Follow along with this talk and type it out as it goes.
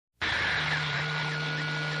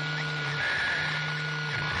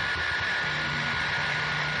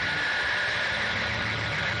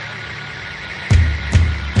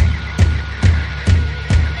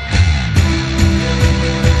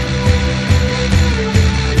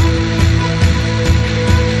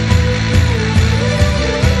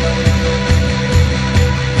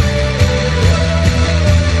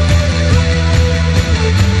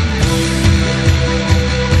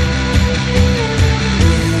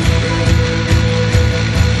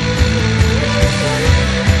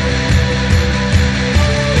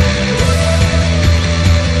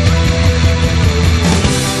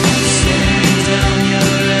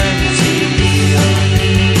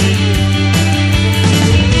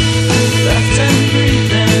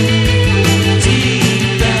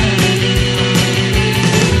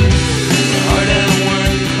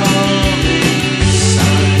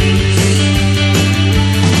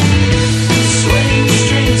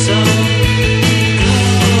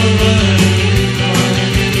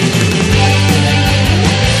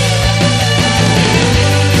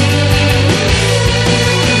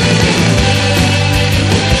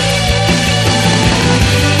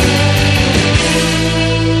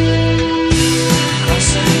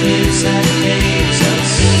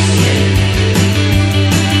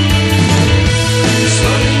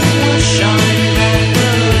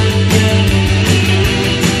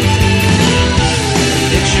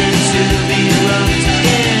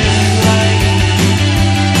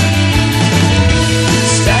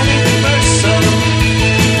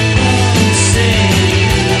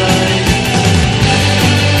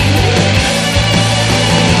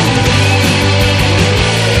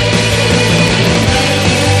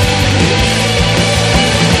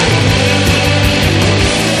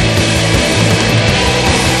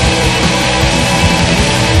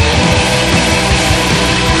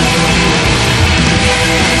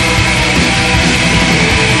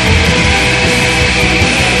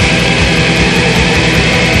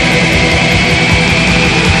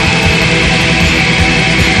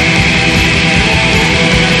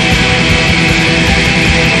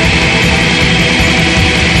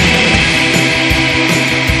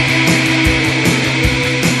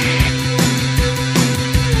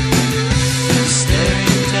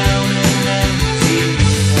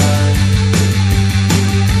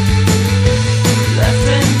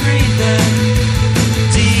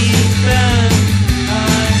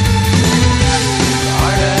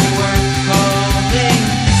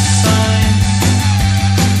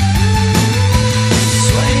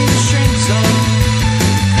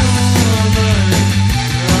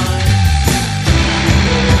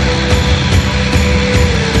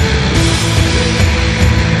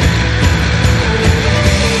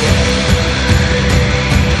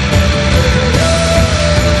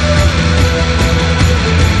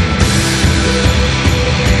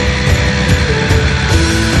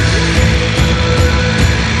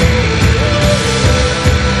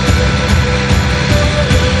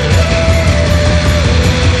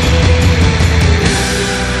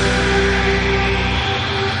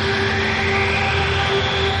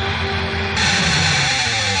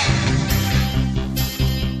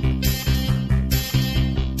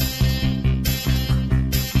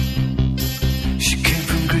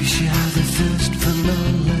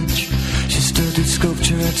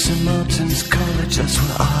at St. Martin's College, that's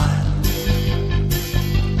where I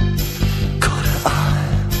caught her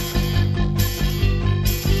eye.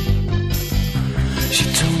 She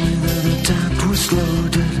told me that the tap was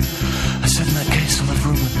loaded. I said, in that case I'll have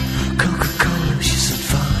room with Coca-Cola. She said,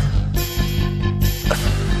 fine.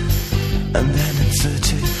 And then in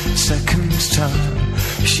 30 seconds time,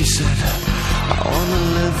 she said, I wanna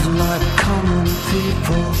live like common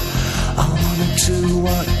people. I wanna do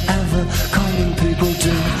whatever common people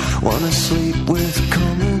do. Wanna sleep with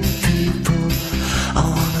common people. I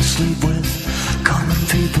wanna sleep with common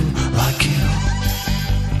people like you.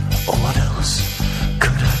 Or what else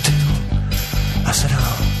could I do? I said,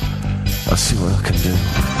 oh, I'll see what I can do.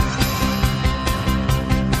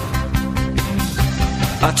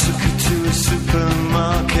 I took her to a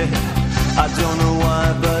supermarket. I don't know why,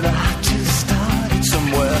 but I just started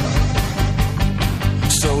somewhere.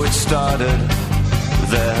 So it started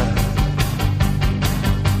there.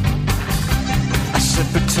 I said,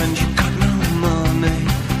 pretend you got no money.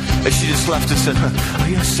 And she just laughed and said, oh,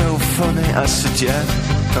 you're so funny. I said, yeah.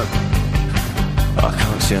 I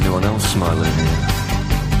can't see anyone else smiling here.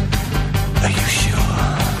 Are you sure?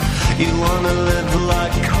 You wanna live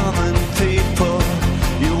like common people.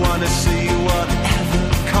 You wanna see whatever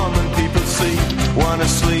common people see. Wanna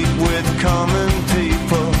sleep with common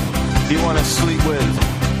people. You wanna sleep with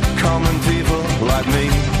common people like me.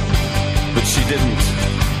 But she didn't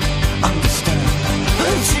understand.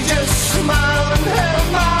 And she just smiled and held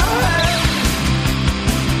my hand.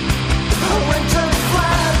 I went to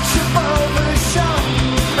flat to barber shop.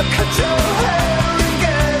 I cut your hair and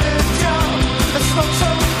get a job. I smoke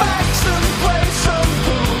some facts and play some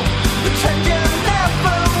pool. Pretend you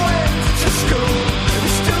never went to school.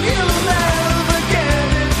 Still you'll never get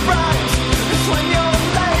it right. It's when you're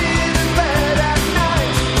laid in bed at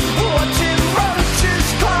night, watching roaches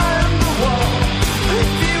climb the wall.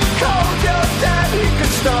 If you called your dad, he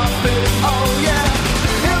could stop it. Oh yeah.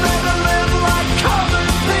 You'll never live like common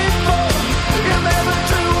people. You'll never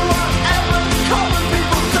do whatever common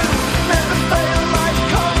people do. Never fail like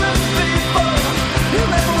common people.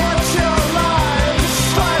 You'll never watch your lives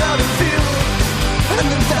slide out of view. And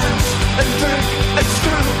then dance and drink and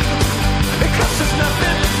screw. Because there's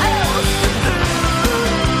nothing else to do.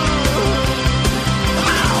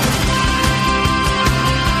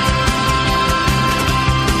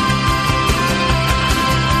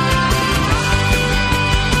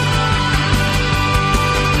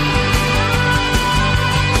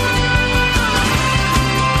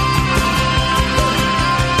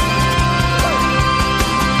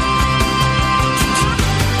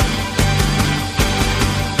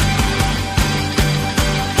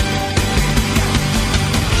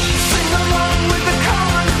 Sing along with the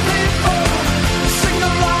common people. Sing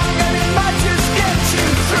along and it might just get you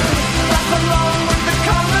through. Laugh along with the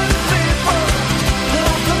common people.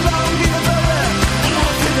 Laugh along even though they're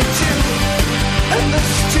laughing at you. And the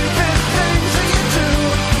stupid things that you do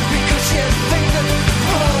because you think that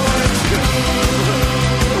oh it's cool.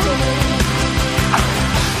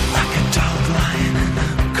 Like a dog lying in a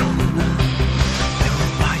corner, it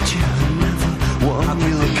will bite you and never want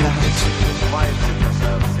you look at.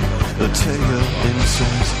 They'll tear your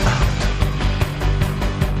insides out.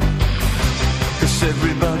 'Cause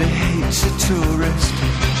everybody hates a tourist,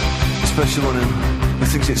 especially one who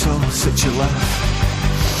thinks it's all such a laugh.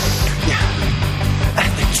 Yeah,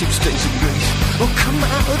 and the chipsticks of Greece will come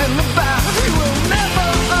out in the bath. You will never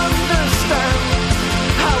understand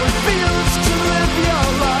how it feels to live your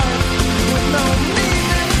life with no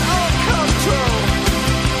meaning or control,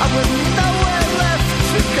 and with nowhere left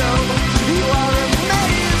to go. You are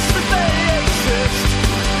amazed that they exist,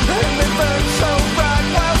 and they burn so bright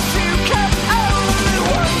whilst you can only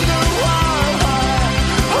wonder why.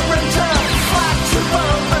 I rent a flat to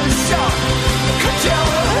barber shop, cut your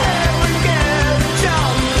hair and get a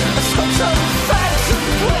job. I smoke some facts and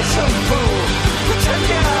play some pool. Pretend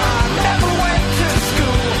you're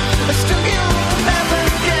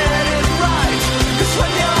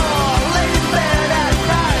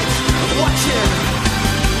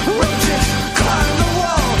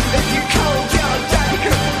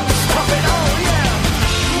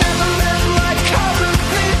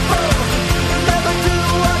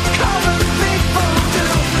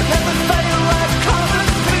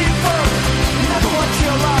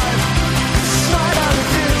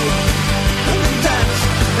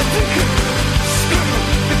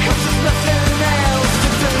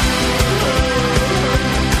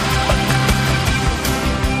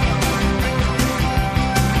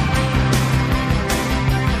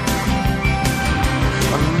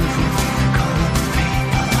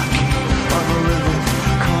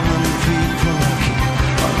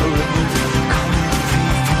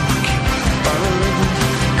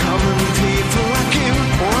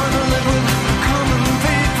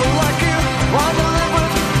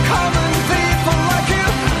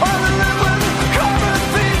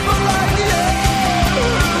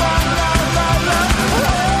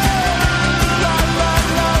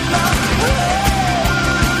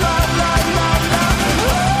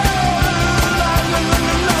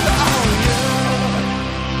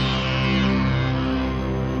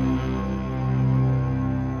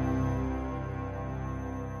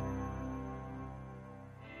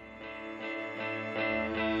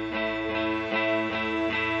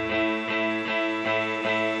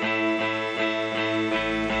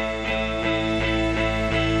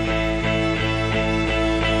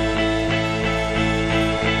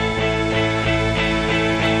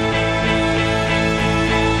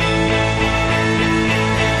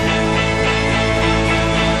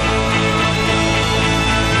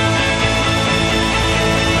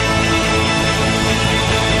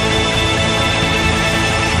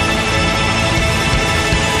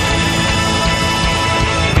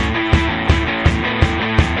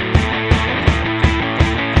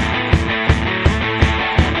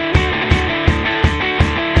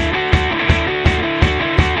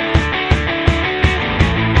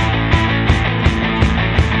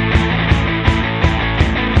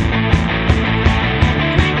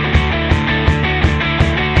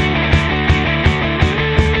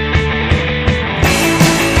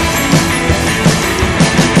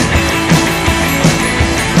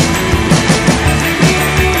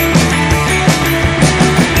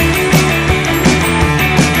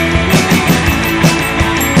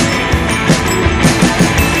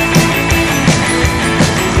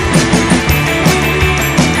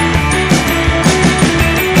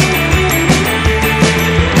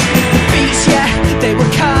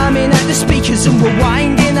the speakers and we're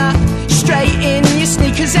winding up. Straight in your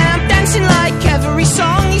sneakers and I'm dancing like every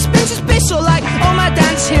song he spins his piss, or like all my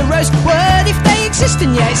dance heroes would if they exist.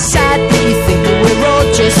 And yeah, it's sad that you think that we're all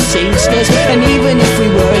just singsters, and even if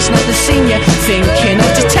we were, it's not the scene you're thinking of.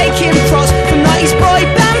 Just taking pros from 90s boy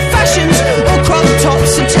band fashions, or crop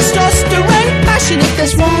tops and testosterone passion. If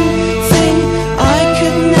there's one thing I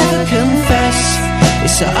could never confess,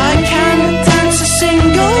 it's that I can't dance a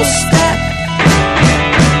single step.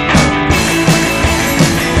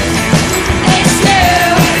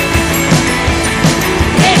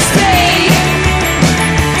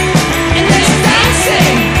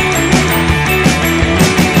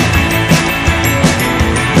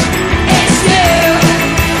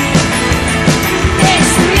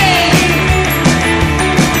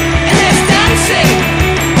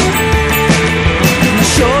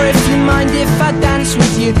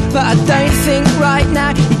 But I don't think right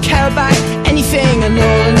now you care about anything at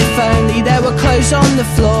all. And if only there were clothes on the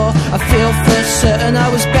floor, I feel for certain I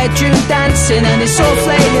was bedroom dancing. And it's all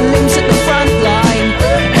flailing limbs at the front line.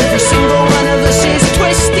 Every single one of us is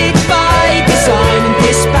twisted by design, and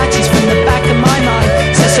dispatches from the back of my mind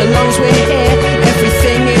says so long as we're here,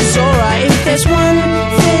 everything is alright. If there's one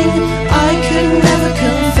thing I could never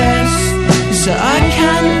confess, is that I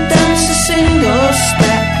can't dance a single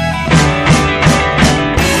step.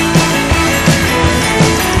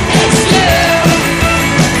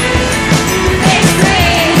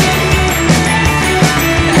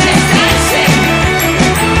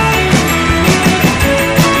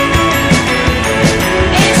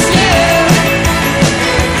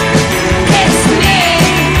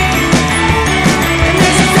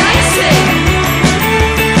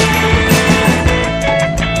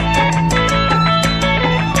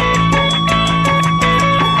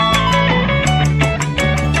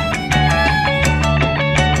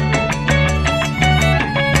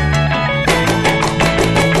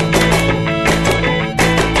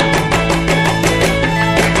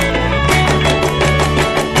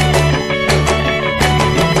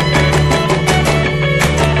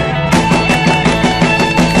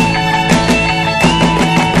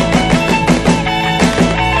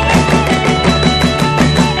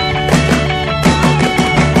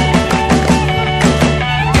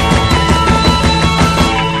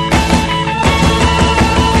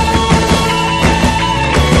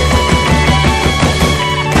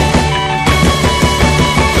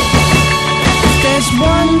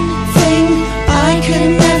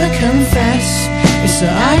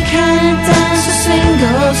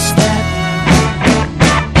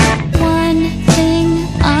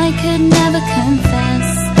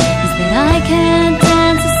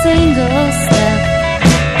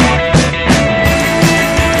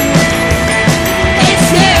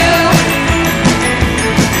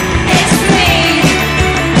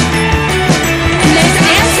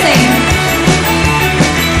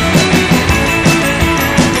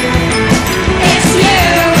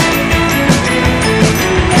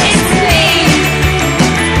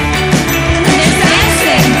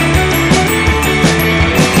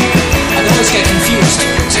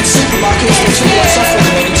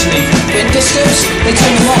 They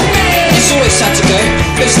turn them on. It's always sad to go,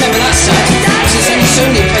 but it's never that sad, because there's only so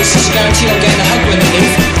many places you guarantee I'm getting a hug when you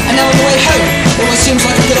leave. And now on the way home, it always seems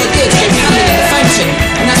like a good idea to go paddling in the fountain,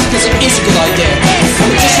 and that's because it is a good idea. And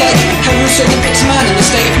we're just like how Rousseau depicts man in the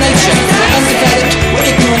state of nature. We're undeveloped, we're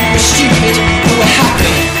ignorant, we're stupid, but we're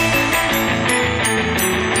happy.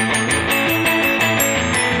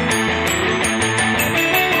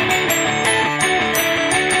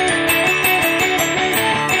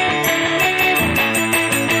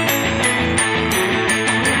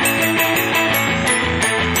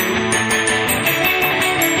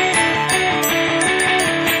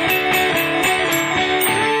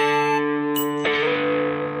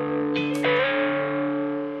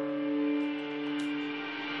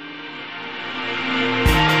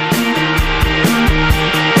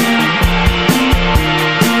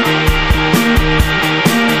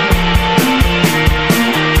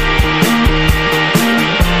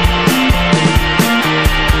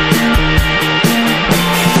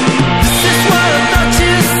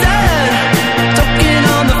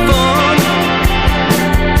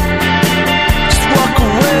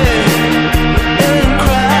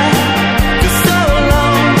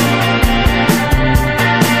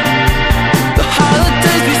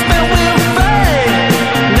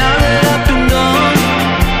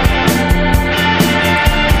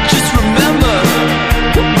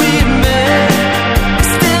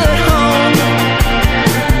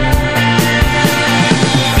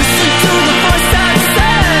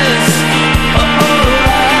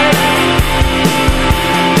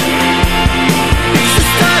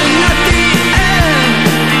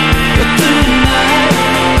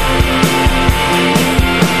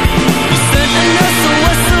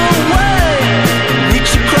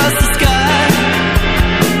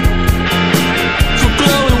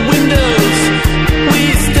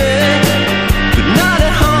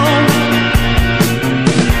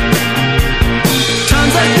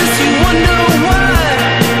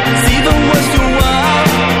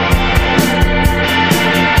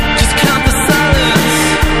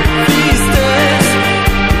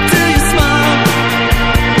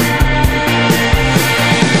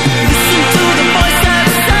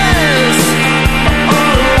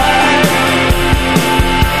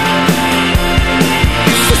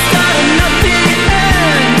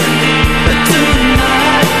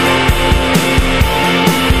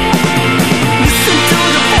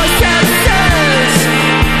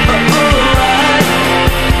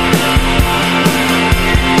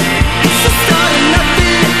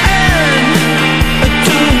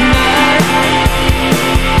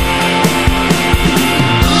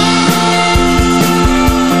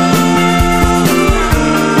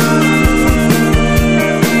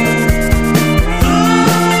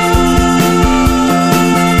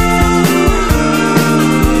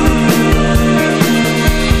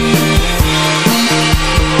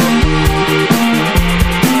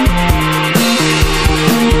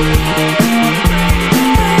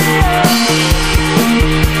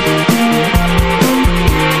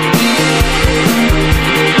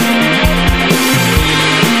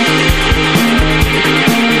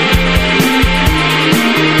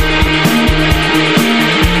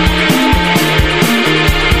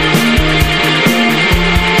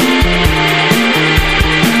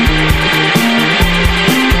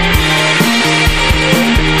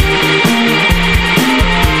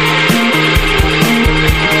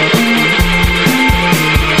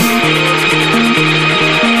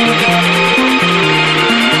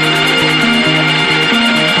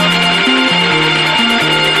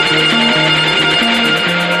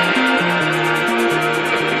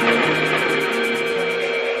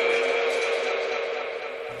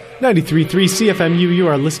 93.3 CFMU, you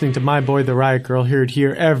are listening to My Boy the Riot Girl, heard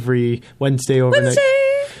here every Wednesday overnight.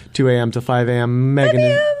 2 a.m. to 5 a.m.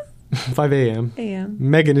 5 a.m.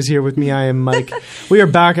 Megan is here with me. I am Mike. We are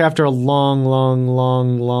back after a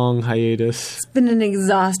long hiatus. It's been an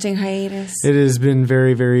exhausting hiatus. It has been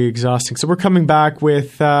very, very exhausting. So we're coming back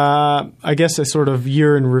with, I guess, a sort of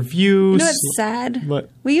year in review. You know what's sad? What?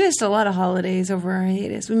 We missed a lot of holidays over our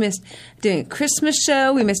hiatus. We missed doing a Christmas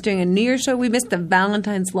show. We missed doing a New Year's show. We missed the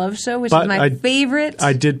Valentine's Love show, which is my favorite.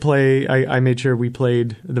 I did play. I made sure we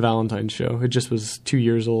played the Valentine's show. It just was 2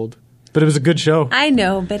 years old. But it was a good show. I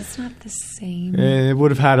know, but it's not the same. It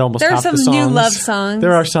would have had almost half the songs. There are some new love songs.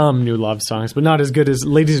 There are some new love songs, but not as good as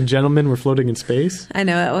Ladies and Gentlemen, We're Floating in Space. I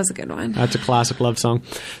know, that was a good one. That's a classic love song.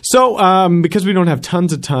 So, because we don't have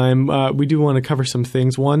tons of time, we do want to cover some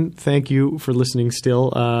things. One, thank you for listening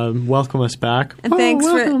still. Welcome us back. And thanks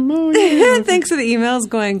for thanks for the emails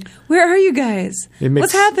going, where are you guys?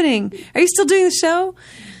 What's happening? Are you still doing the show?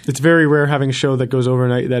 It's very rare having a show that goes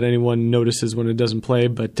overnight that anyone notices when it doesn't play,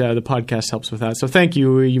 but the podcast helps with that. So thank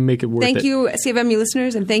you. You make it worth it. Thank you, CFMU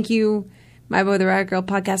listeners, and thank you, My Boy the Riot Girl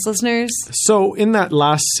podcast listeners. So in that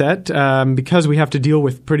last set, because we have to deal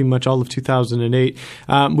with pretty much all of 2008,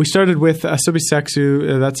 we started with Asobi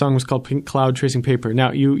Sexu. That song was called Pink Cloud Tracing Paper.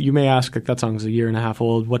 Now, you may ask, like, that song's a year and a half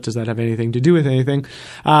old. What does that have anything to do with anything?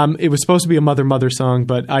 It was supposed to be a mother song,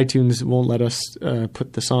 but iTunes won't let us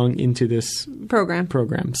put the song into this program.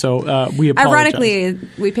 So we apologize. Ironically,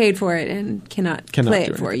 we paid for it and cannot play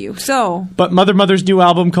it for you. But Mother's new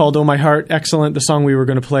album called Oh My Heart, excellent. The song we were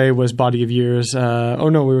going to play was Body of Years. We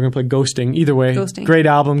were going to play Ghosting. Either way, great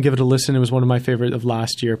album. Give it a listen. It was one of my favorite of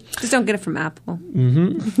last year. Just don't get it from Apple.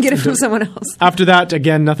 Mm-hmm. Get it from someone else. After that,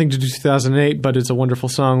 again, nothing to do with 2008, but it's a wonderful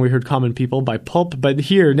song. We heard Common People by Pulp. But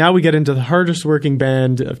now we get into the hardest working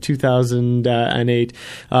band of 2008,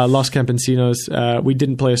 Los Campesinos. We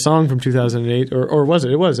didn't play a song from 2008, or was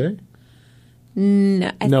it? It was, eh?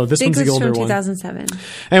 No, this one's the older one. 2007.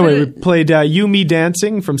 Anyway, we played You, Me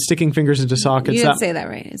Dancing from Sticking Fingers into Sockets. You didn't say that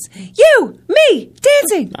right. It's You, Me,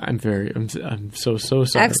 Dancing. I'm so sorry.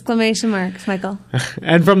 Exclamation marks, Michael.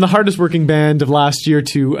 And from the hardest working band of last year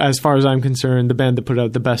to, as far as I'm concerned, the band that put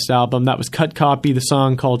out the best album, that was Cut Copy, the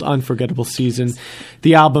song called Unforgettable Season.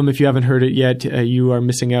 The album, if you haven't heard it yet, you are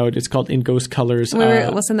missing out. It's called In Ghost Colors.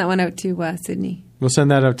 We'll send that one out to Sydney. We'll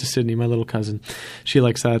send that out to Sydney, my little cousin. She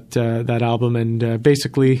likes that album, and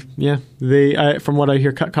basically, they from what I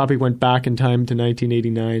hear, Cut Copy went back in time to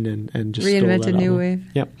 1989 and just reinvented new wave.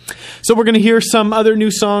 Yep. So we're going to hear some other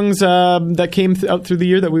new songs that came out through the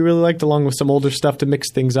year that we really liked, along with some older stuff to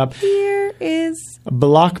mix things up. Here is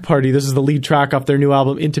Block Party. This is the lead track off their new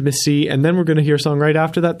album, Intimacy, and then we're going to hear a song right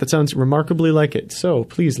after that sounds remarkably like it. So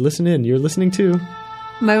please listen in. You're listening to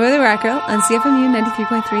My Boy the Riot Girl on CFMU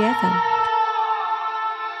 93.3 FM.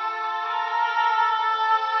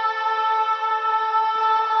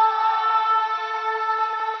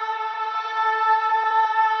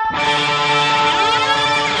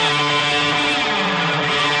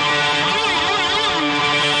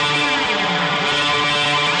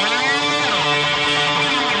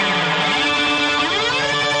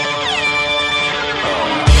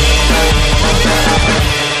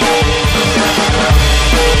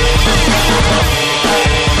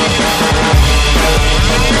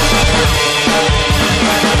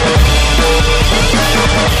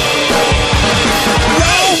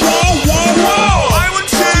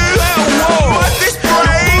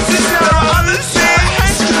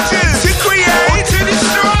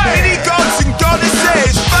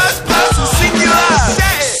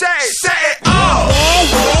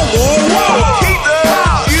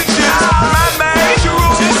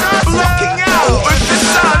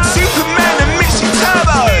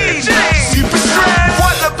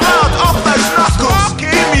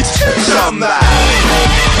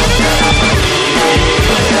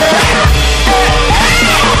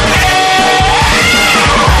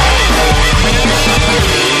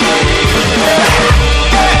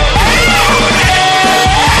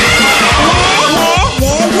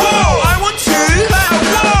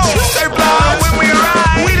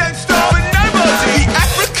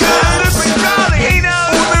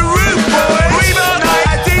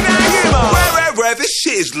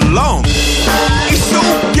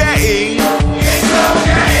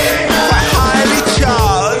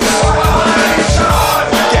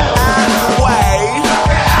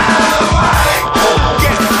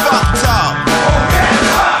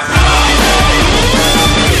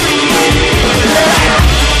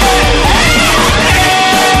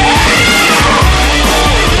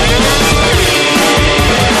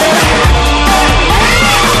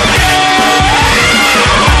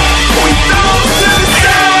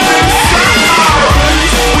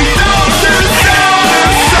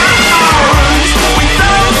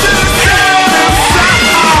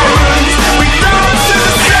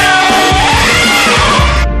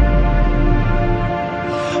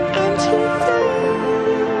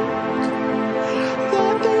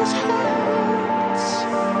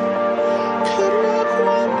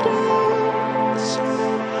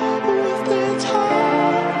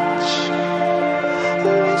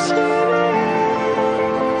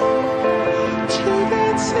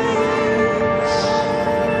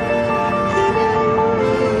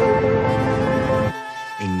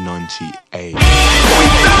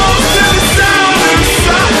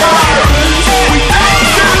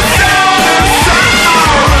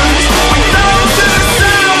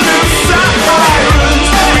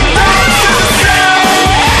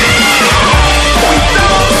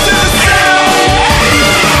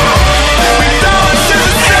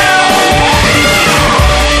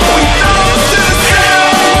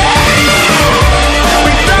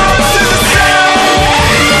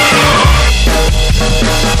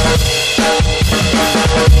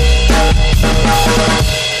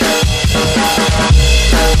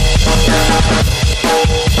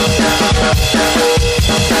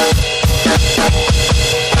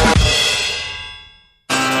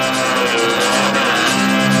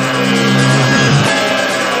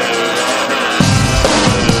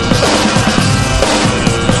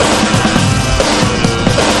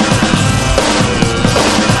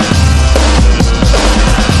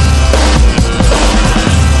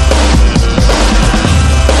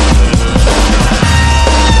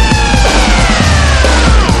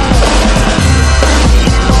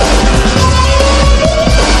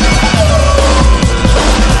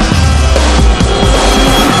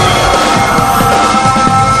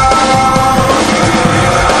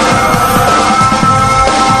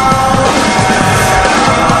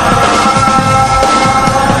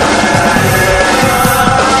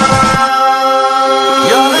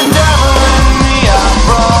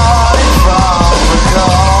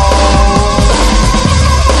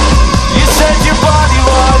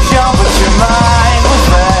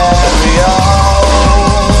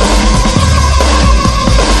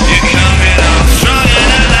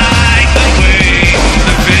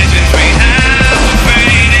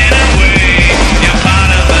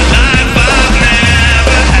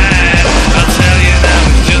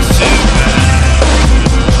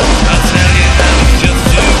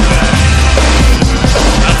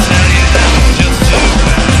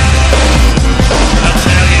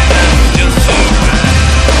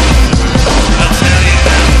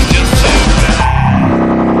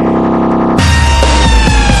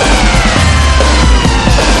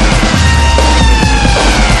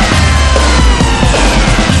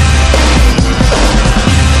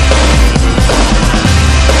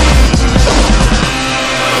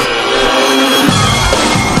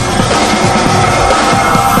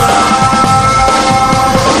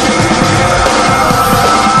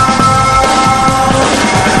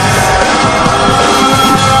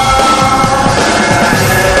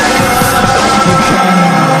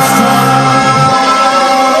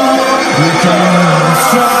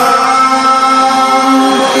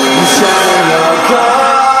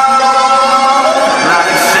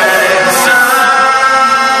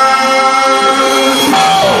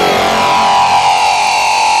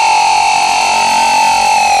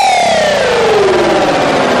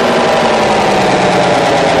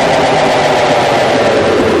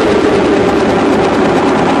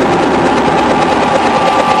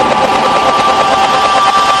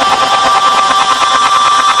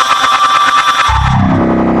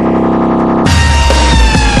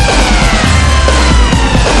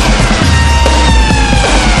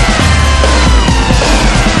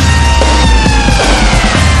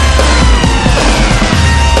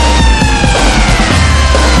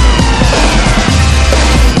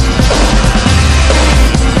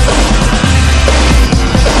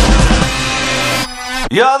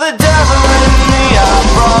 You're the devil in me, I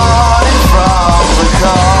brought it from the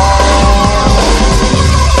cold.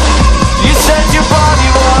 You said your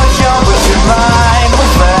body was young, but your mind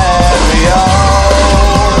was very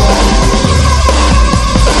old.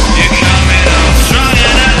 You're coming on strong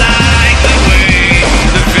and I like the way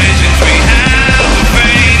the visions we have are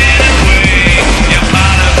fading away. You're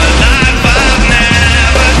part of the life I've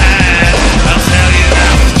never had. I'll tell you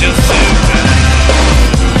now, it's just too bad.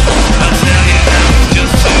 I'll tell you now, it's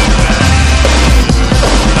just too bad.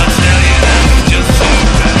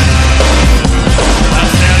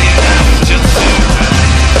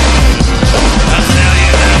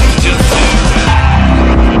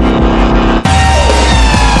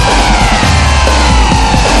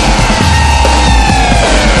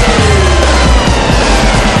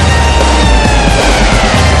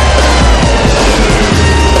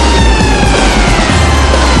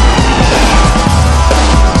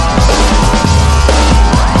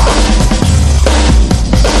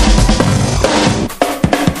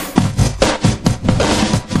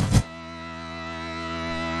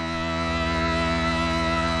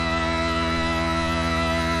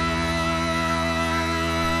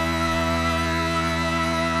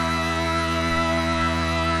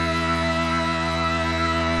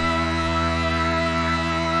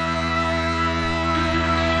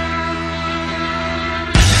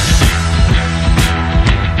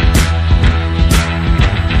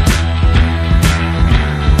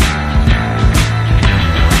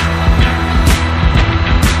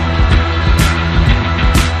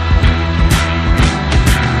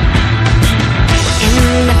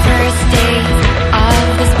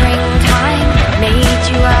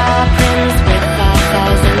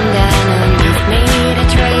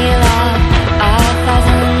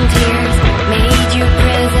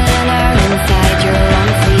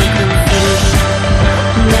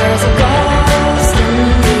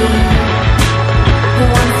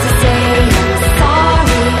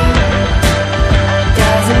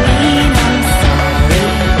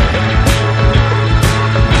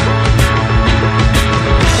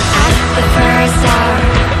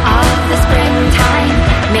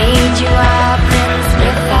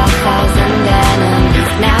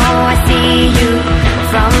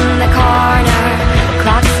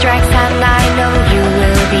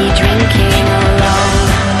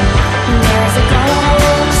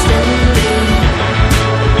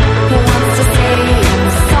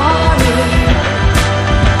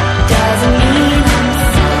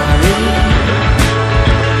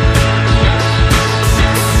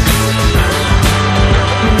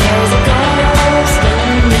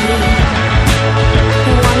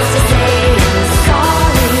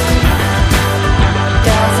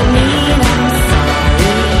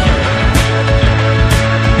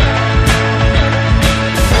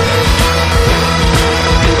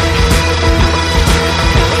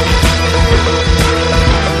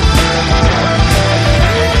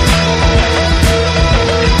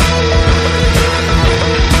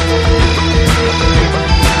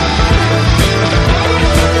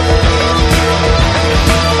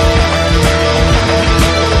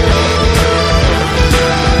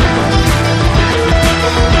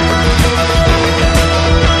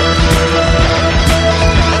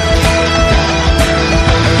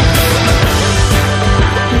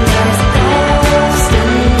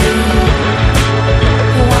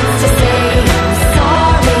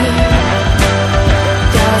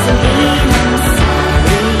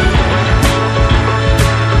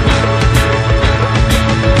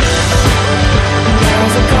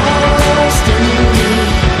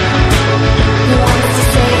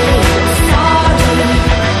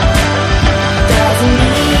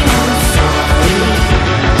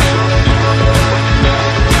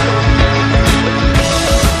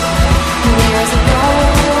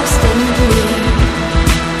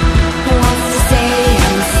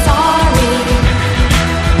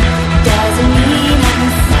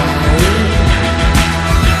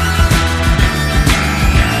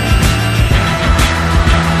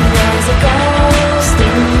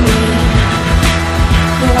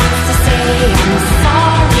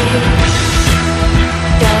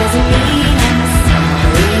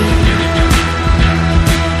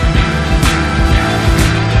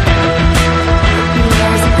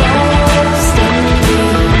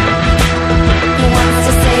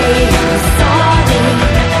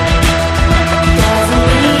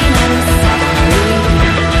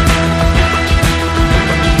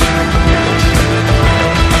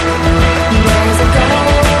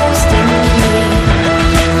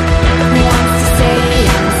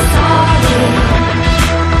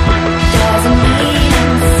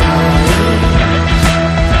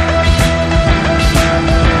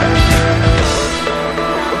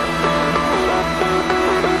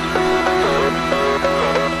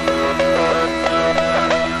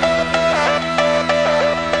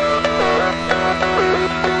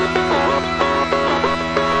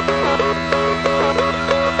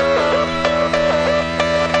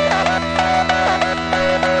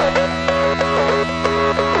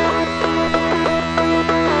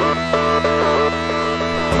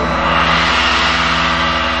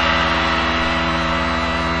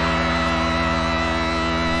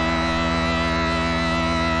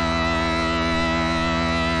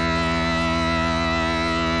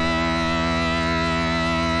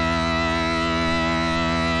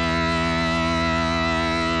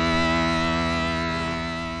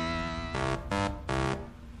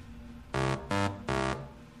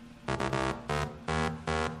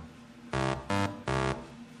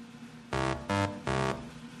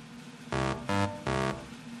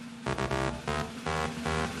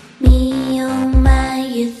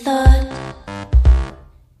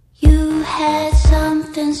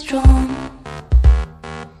 something strong.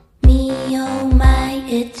 Me, oh my,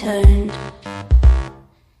 it turned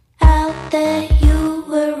out that you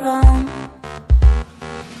were wrong.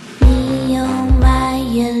 Me, oh my,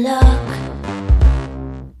 your luck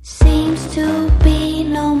seems to be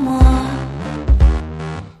no more.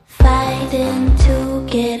 Fighting to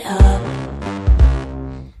get up,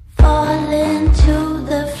 falling to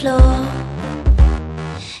the floor.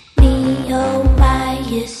 Me, oh my,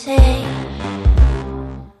 you say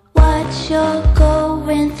what you're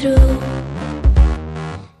going through.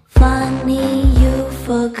 Funny you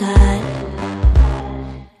forgot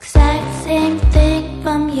exact same thing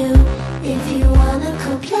from you. If you wanna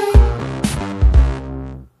complain,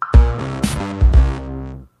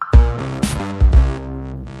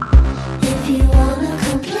 if you wanna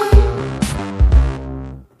complain,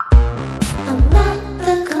 I'm not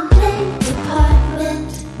the complaint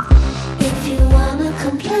department. If you wanna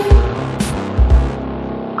complain,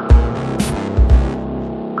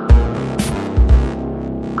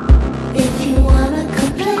 if you wanna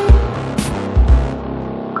complain,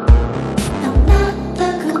 I'm not the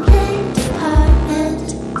complaint department.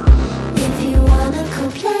 If you wanna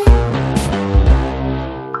complain,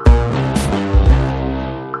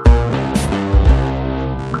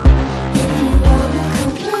 if you wanna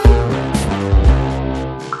complain,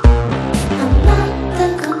 I'm not the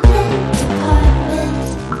complaint department.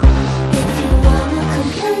 If you wanna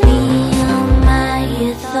complain, me, oh my,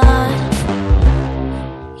 you thought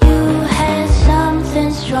you had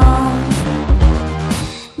something strong.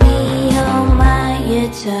 Me, oh my, you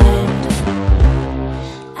turned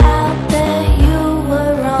out that you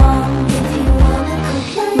were wrong. If you wanna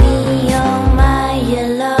complain, me, oh my, your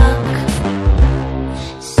luck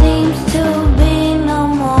seems to be no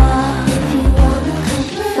more. If you wanna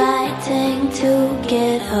complain, fighting to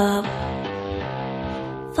get up,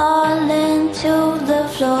 falling to the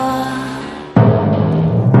floor.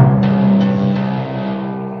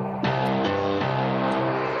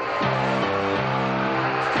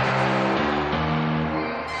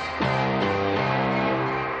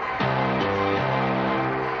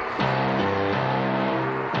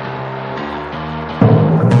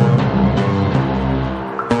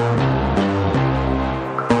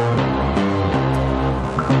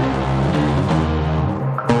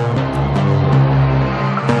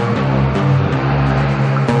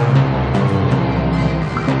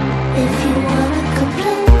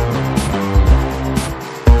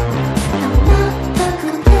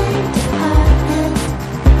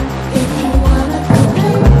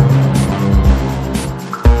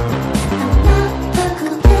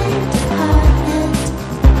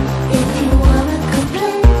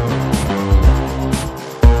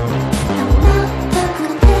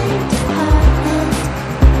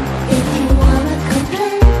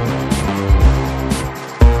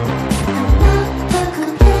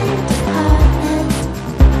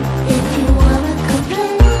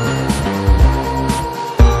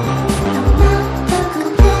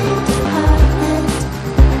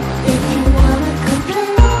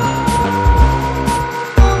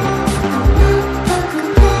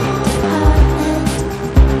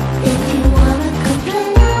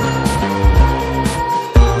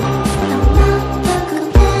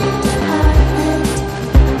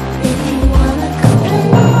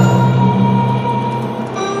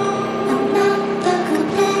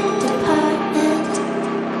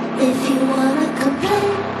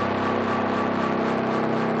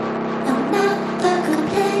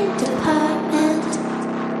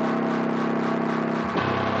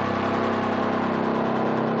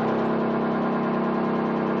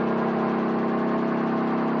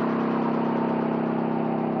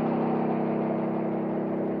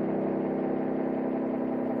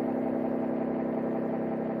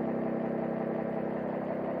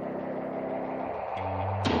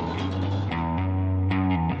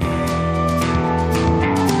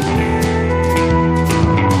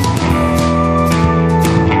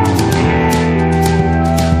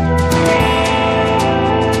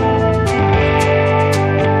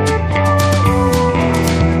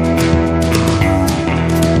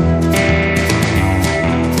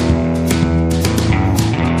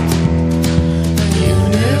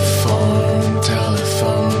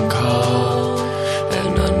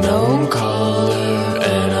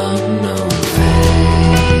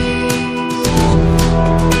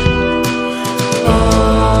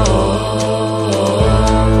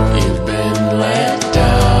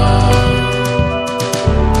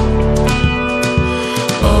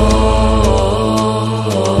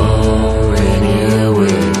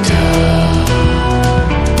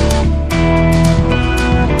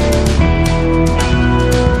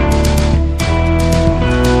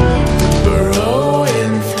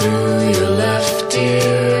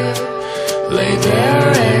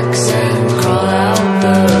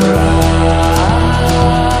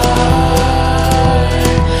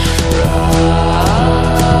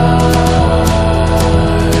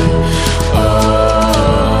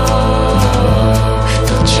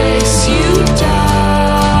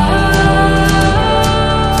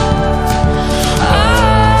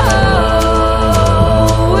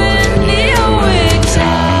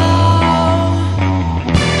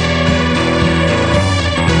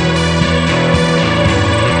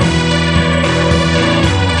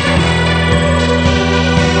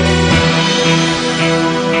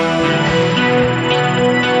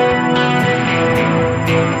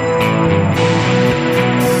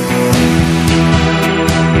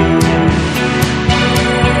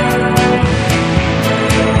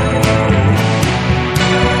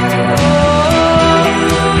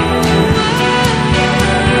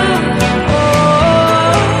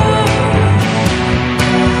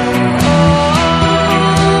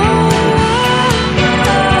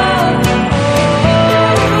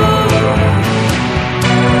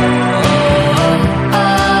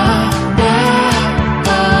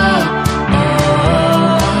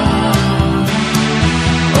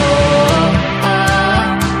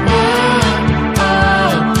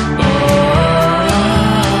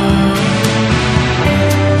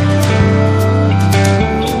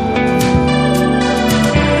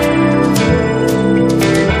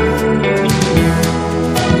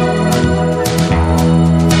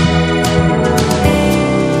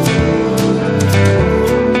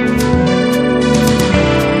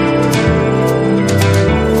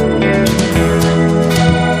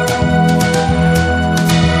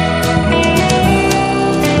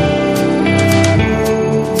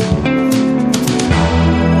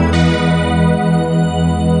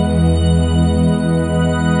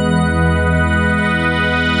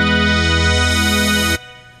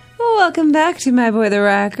 back to My Boy the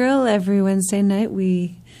Rock Girl. Every Wednesday night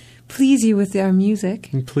we please you with our music.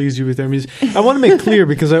 Please you with our music. I want to make clear,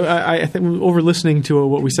 because I think over listening to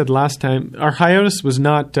what we said last time, our hiatus was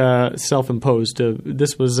not self-imposed.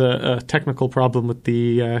 This was a technical problem with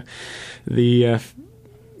the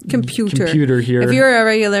computer here. If you're a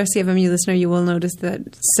regular CFMU listener, you will notice that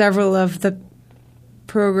several of the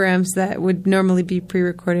programs that would normally be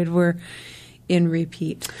pre-recorded were in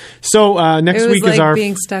repeat. So next week is our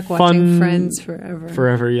being stuck watching Friends forever.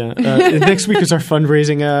 Forever, yeah. Next week is our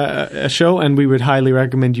fundraising a show, and we would highly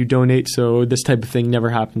recommend you donate so this type of thing never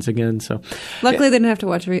happens again. So, luckily, they didn't have to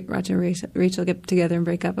watch Rachel get together and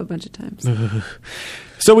break up a bunch of times.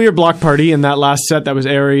 So we were Block Party, and that last set, that was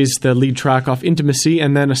Aries, the lead track off Intimacy,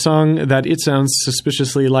 and then a song that it sounds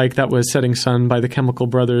suspiciously like, that was Setting Sun by the Chemical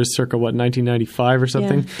Brothers, circa, 1995 or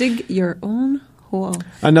something? Yeah. Dig Your Own Hole.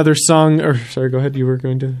 Another song, sorry, go ahead, you were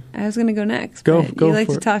going to... I was going to go next. Go You like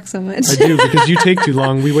for to it. Talk so much. I do, because you take too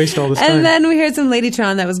long. We waste all this time. And then we heard some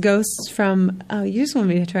Ladytron, that was Ghosts from... Oh, you just want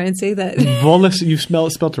me to try and say that. You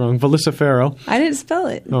spelled it wrong. Vocifero. I didn't spell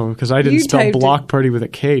it. Oh, because I didn't spell Block Party with a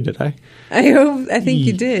K, did I? I think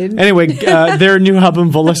you did. Anyway, their new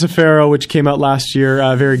album, Vocifero, which came out last year,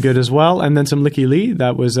 very good as well. And then some Licky Lee.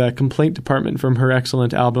 That was a Complaint Department from her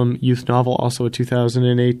excellent album, Youth Novel, also a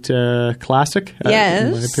 2008 classic. Yes.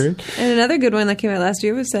 In my opinion. And another good one that came out last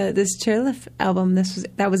year was this Chairlift album.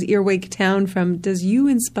 That was Earwig Town from Does You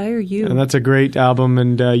Inspire You? And that's a great album,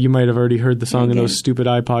 and you might have already heard the song in those stupid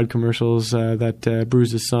iPod commercials that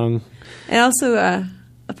Bruises sung. And also,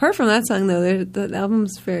 apart from that song, though, the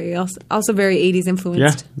album's also very 80s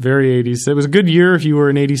influenced. Yeah, very 80s. It was a good year if you were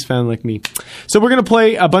an 80s fan like me. So we're going to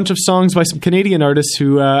play a bunch of songs by some Canadian artists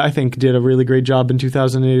who I think did a really great job in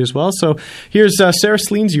 2008 as well. So here's Sarah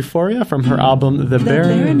Slean's Euphoria from her album The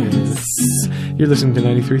Baroness. You're listening to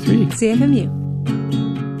 93.3 CFMU.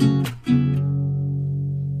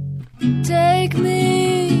 Take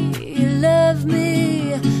me, love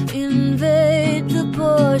me, invade the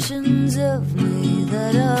portions of me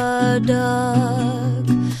that are dark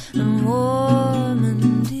and warm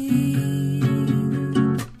and deep.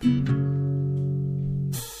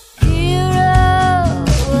 Hero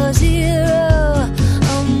was hero,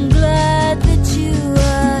 I'm glad that you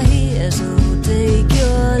are here, so take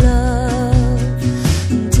your love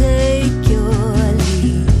and take your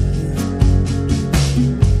leave.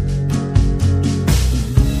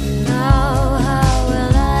 Now how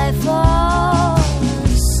will I fall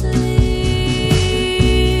asleep?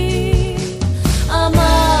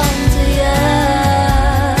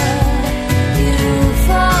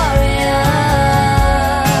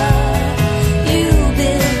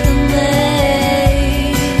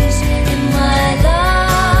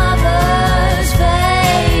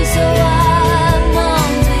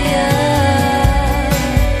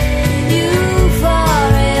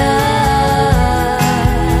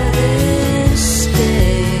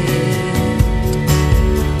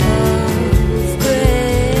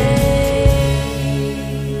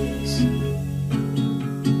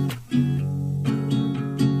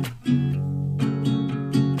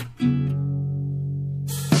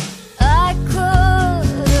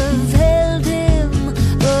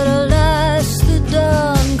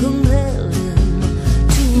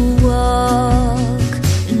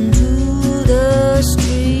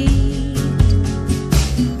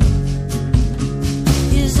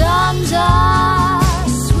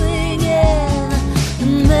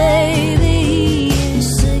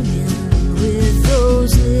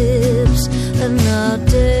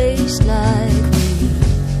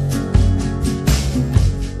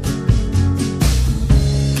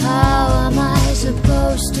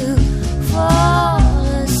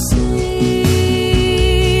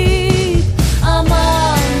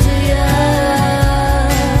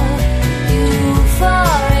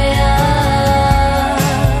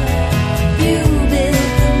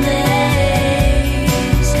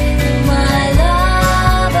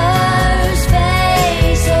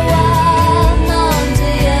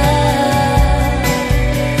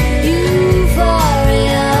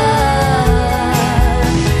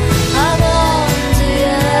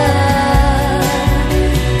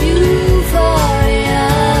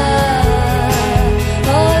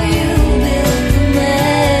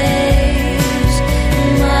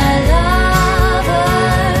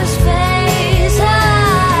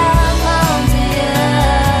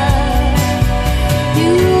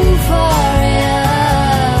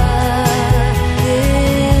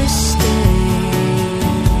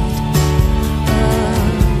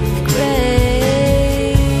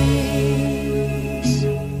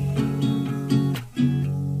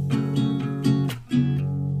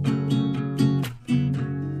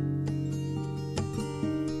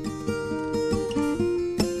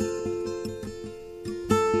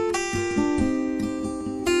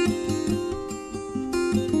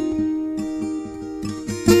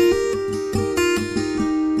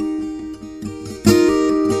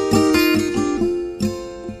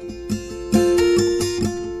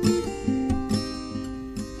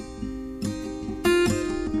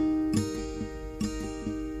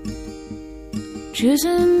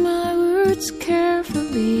 Choosing my words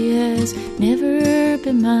carefully has never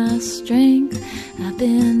been my strength. I've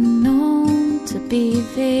been known to be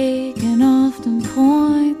vague and often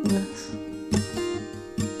pointless,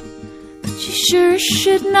 but you sure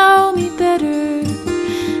should know me better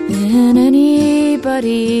than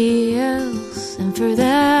anybody else. And for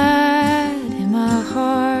that, in my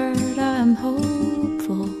heart, I'm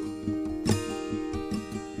hopeful.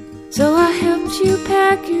 So I helped you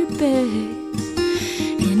pack your bags,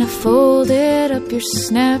 and I folded up your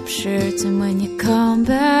snap shirts. And when you come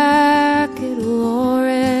back, it'll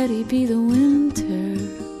already be the winter.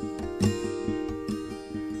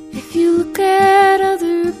 If you look at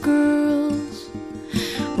other girls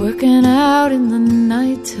working out in the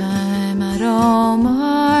nighttime, I don't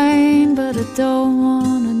mind, but I don't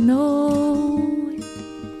wanna know it.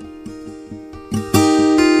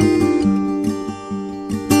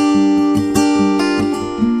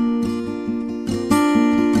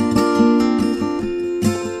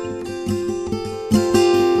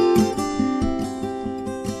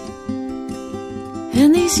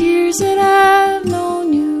 And these years that I've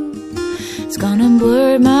known you, it's gone and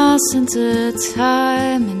blurred my sense of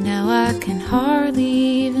time. And now I can hardly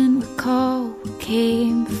even recall what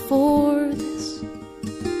came before this.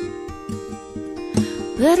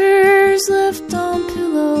 Letters left on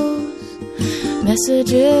pillows,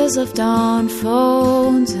 messages left on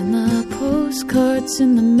phones, and the postcards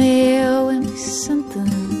in the mail when we sent them.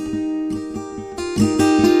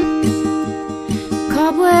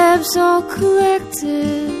 Cobwebs all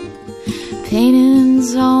collected,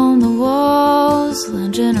 paintings on the walls,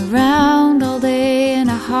 lounging around all day in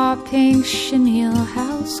a hot pink chenille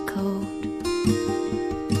housecoat.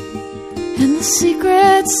 And the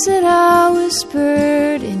secrets that I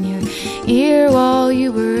whispered in your ear while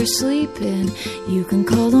you were sleeping, you can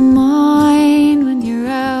call them mine when you're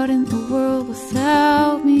out in the world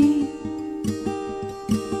without me.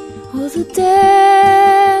 Oh, the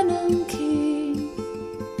denim king,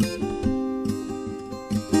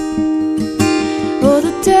 oh,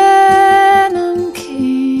 the denim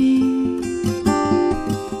king.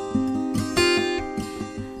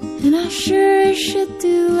 And I sure should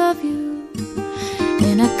do love you,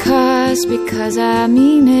 and I cuss because I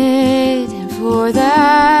mean it. And for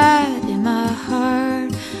that, in my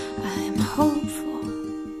heart, I'm hopeful.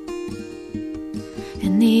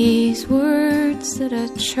 And these words that I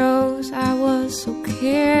chose, I was so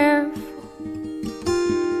careful.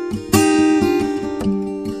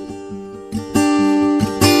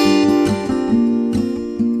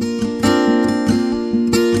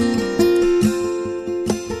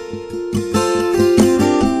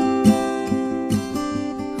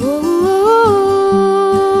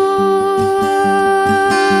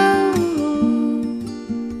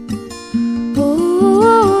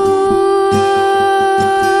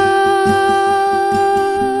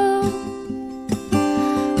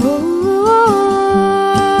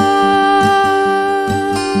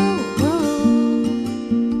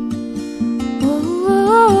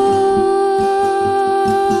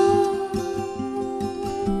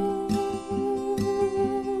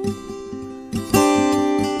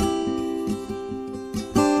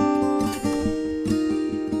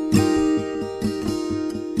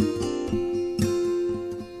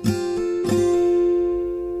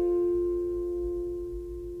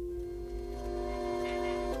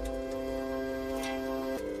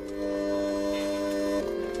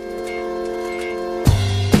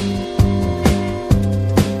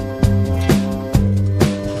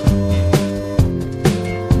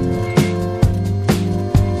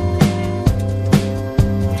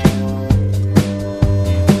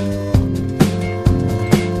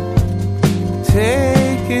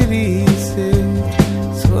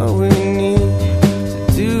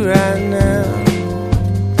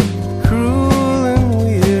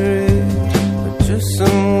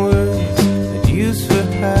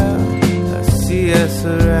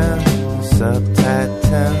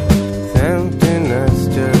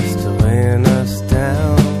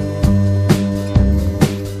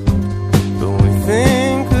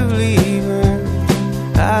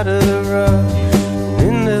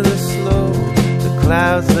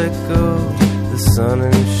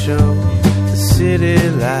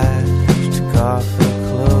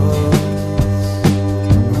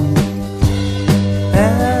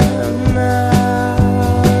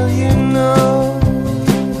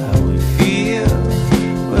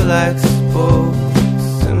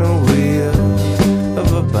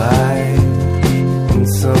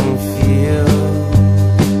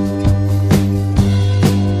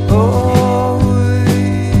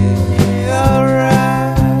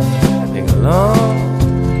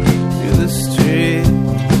 Street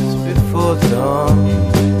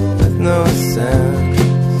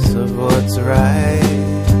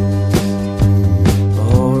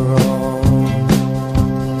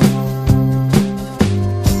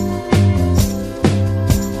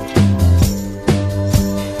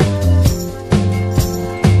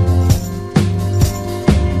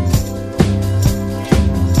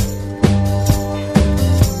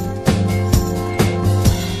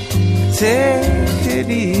it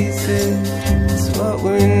easy. It's what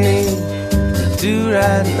we need to do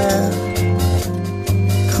right now.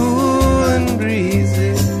 Cool and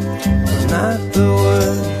breezy, not the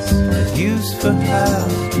words I use for how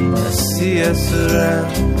I see us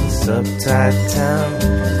around this uptight town.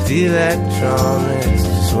 The electronics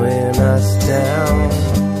just weighing us down.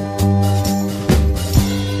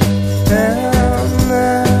 Down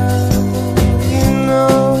now, you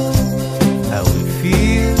know how we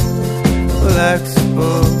feel. We're like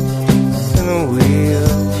spokes in a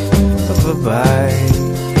wheel of a bike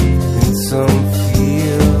in some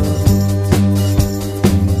field.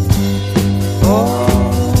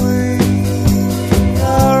 Oh, we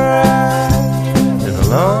are riding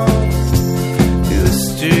along through the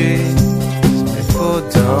streets before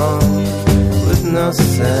dawn with no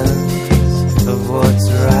sense of what's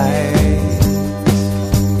right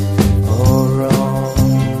or wrong.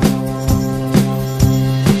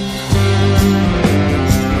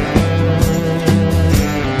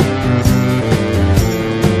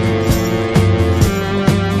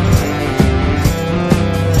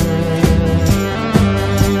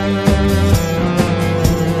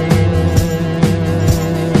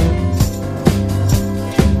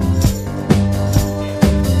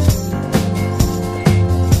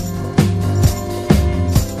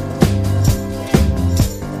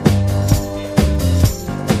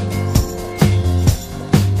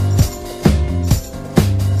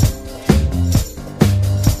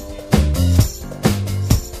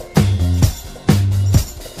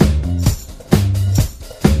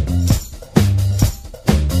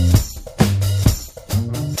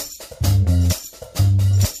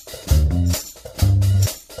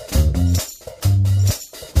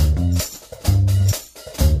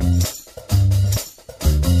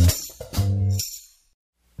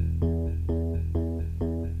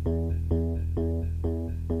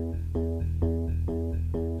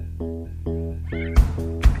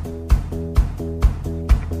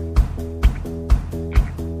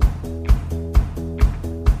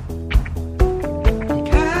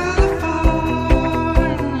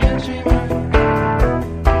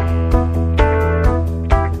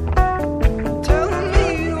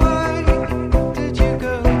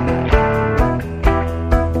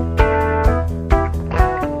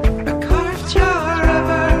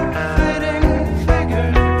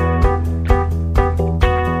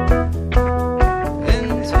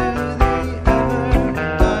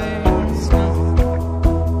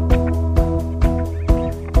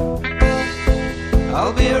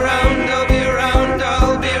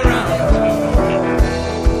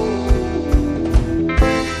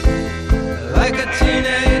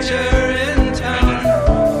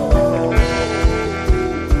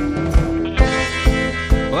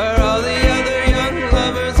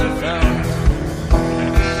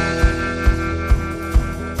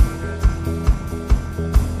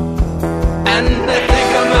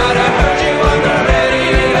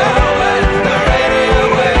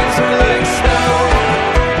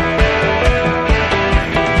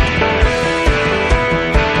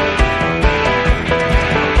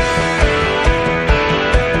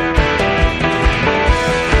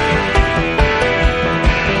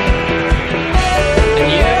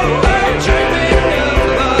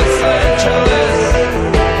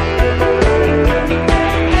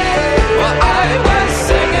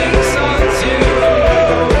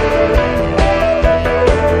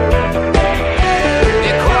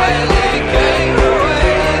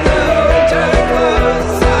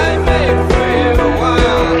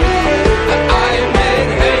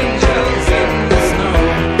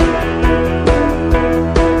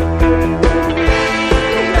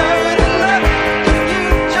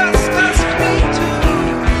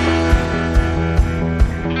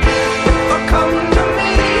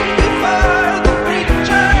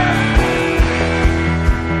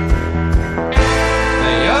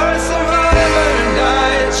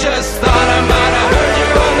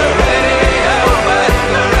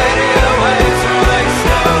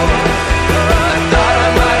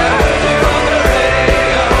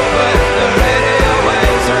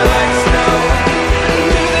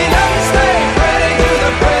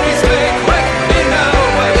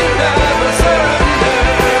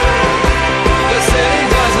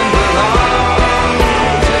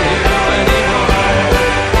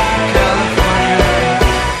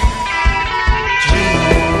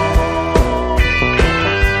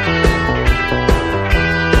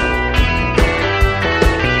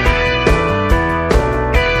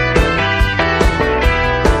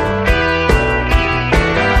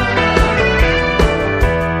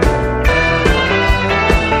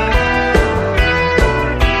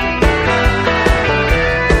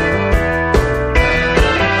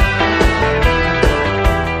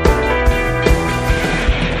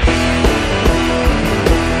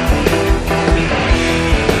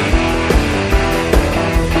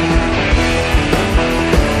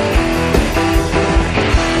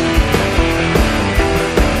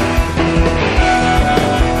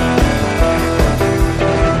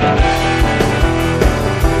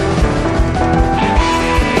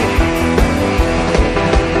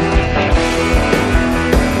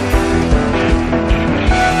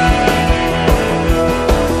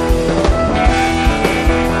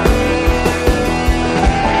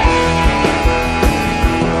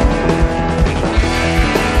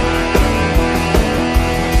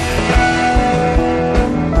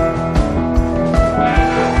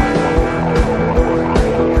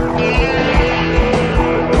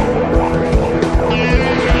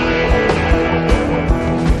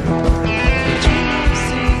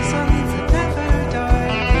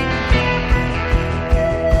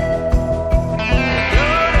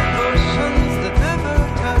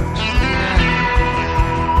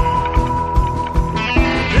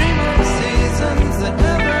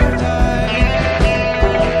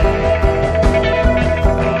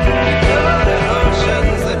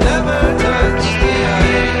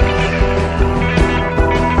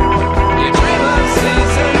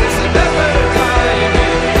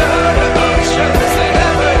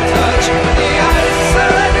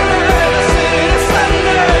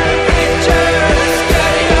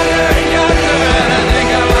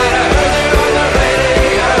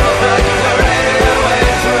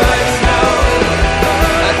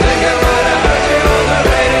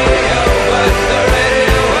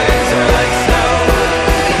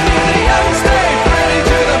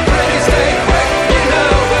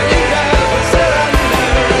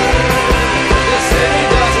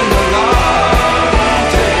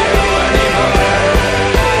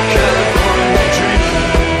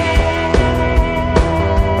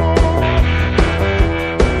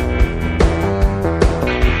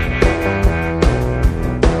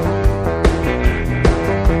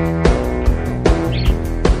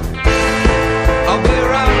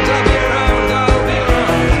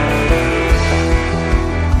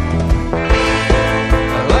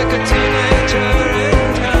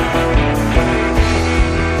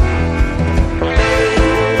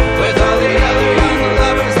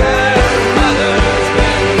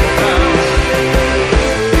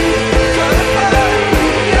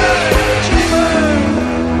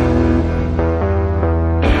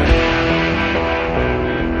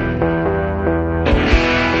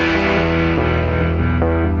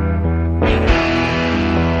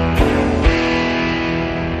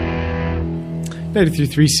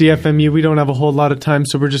 93.3 CFMU. We don't have a whole lot of time,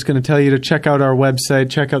 so we're just going to tell you to check out our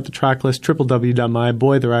website, check out the track list,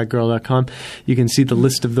 www.myboytheragirl.com. You can see the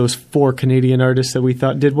list of those 4 Canadian artists that we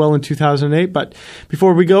thought did well in 2008. But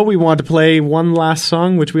before we go, we want to play one last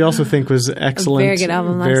song, which we also think was excellent. A very good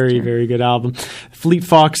album last year. Very good album. Fleet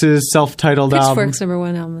Foxes' self-titled album. Pitchfork's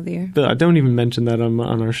 #1 album of the year. Don't even mention that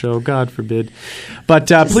on our show. God forbid. But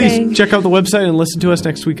please check out the website and listen to us.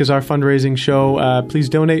 Next week is our fundraising show. Please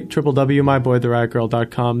donate,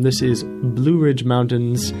 www.myboytheragirl.com. This is Blue Ridge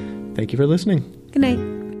Mountains. Thank you for listening. Good night.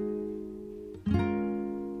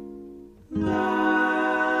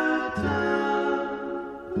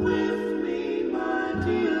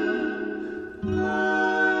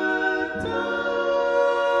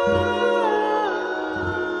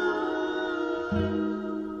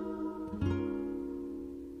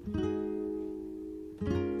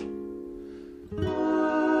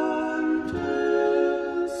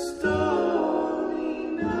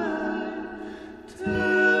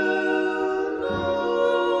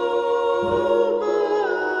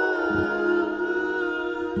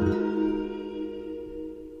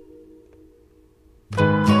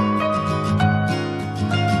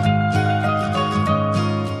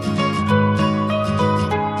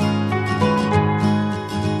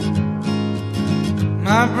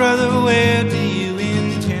 My brother, where do you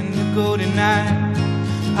intend to go tonight?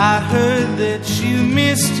 I heard that you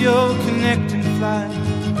missed your connecting flight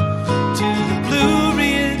to the Blue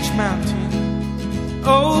Ridge Mountain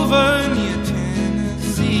over near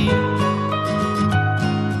Tennessee.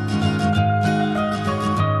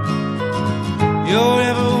 You're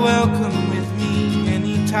ever welcome with me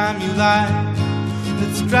anytime you like.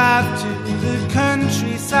 Let's drive to the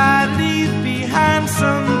countryside, leave behind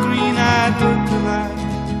some green-eyed lookalikes,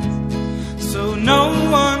 so no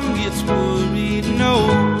one gets worried, no.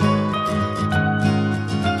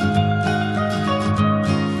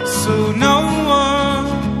 So no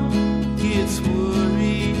one gets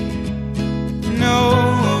worried, no.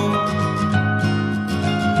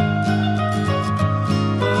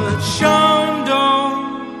 But Sean,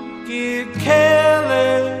 don't get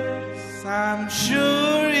careless, I'm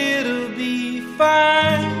sure it'll be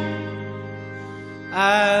fine.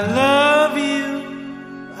 I love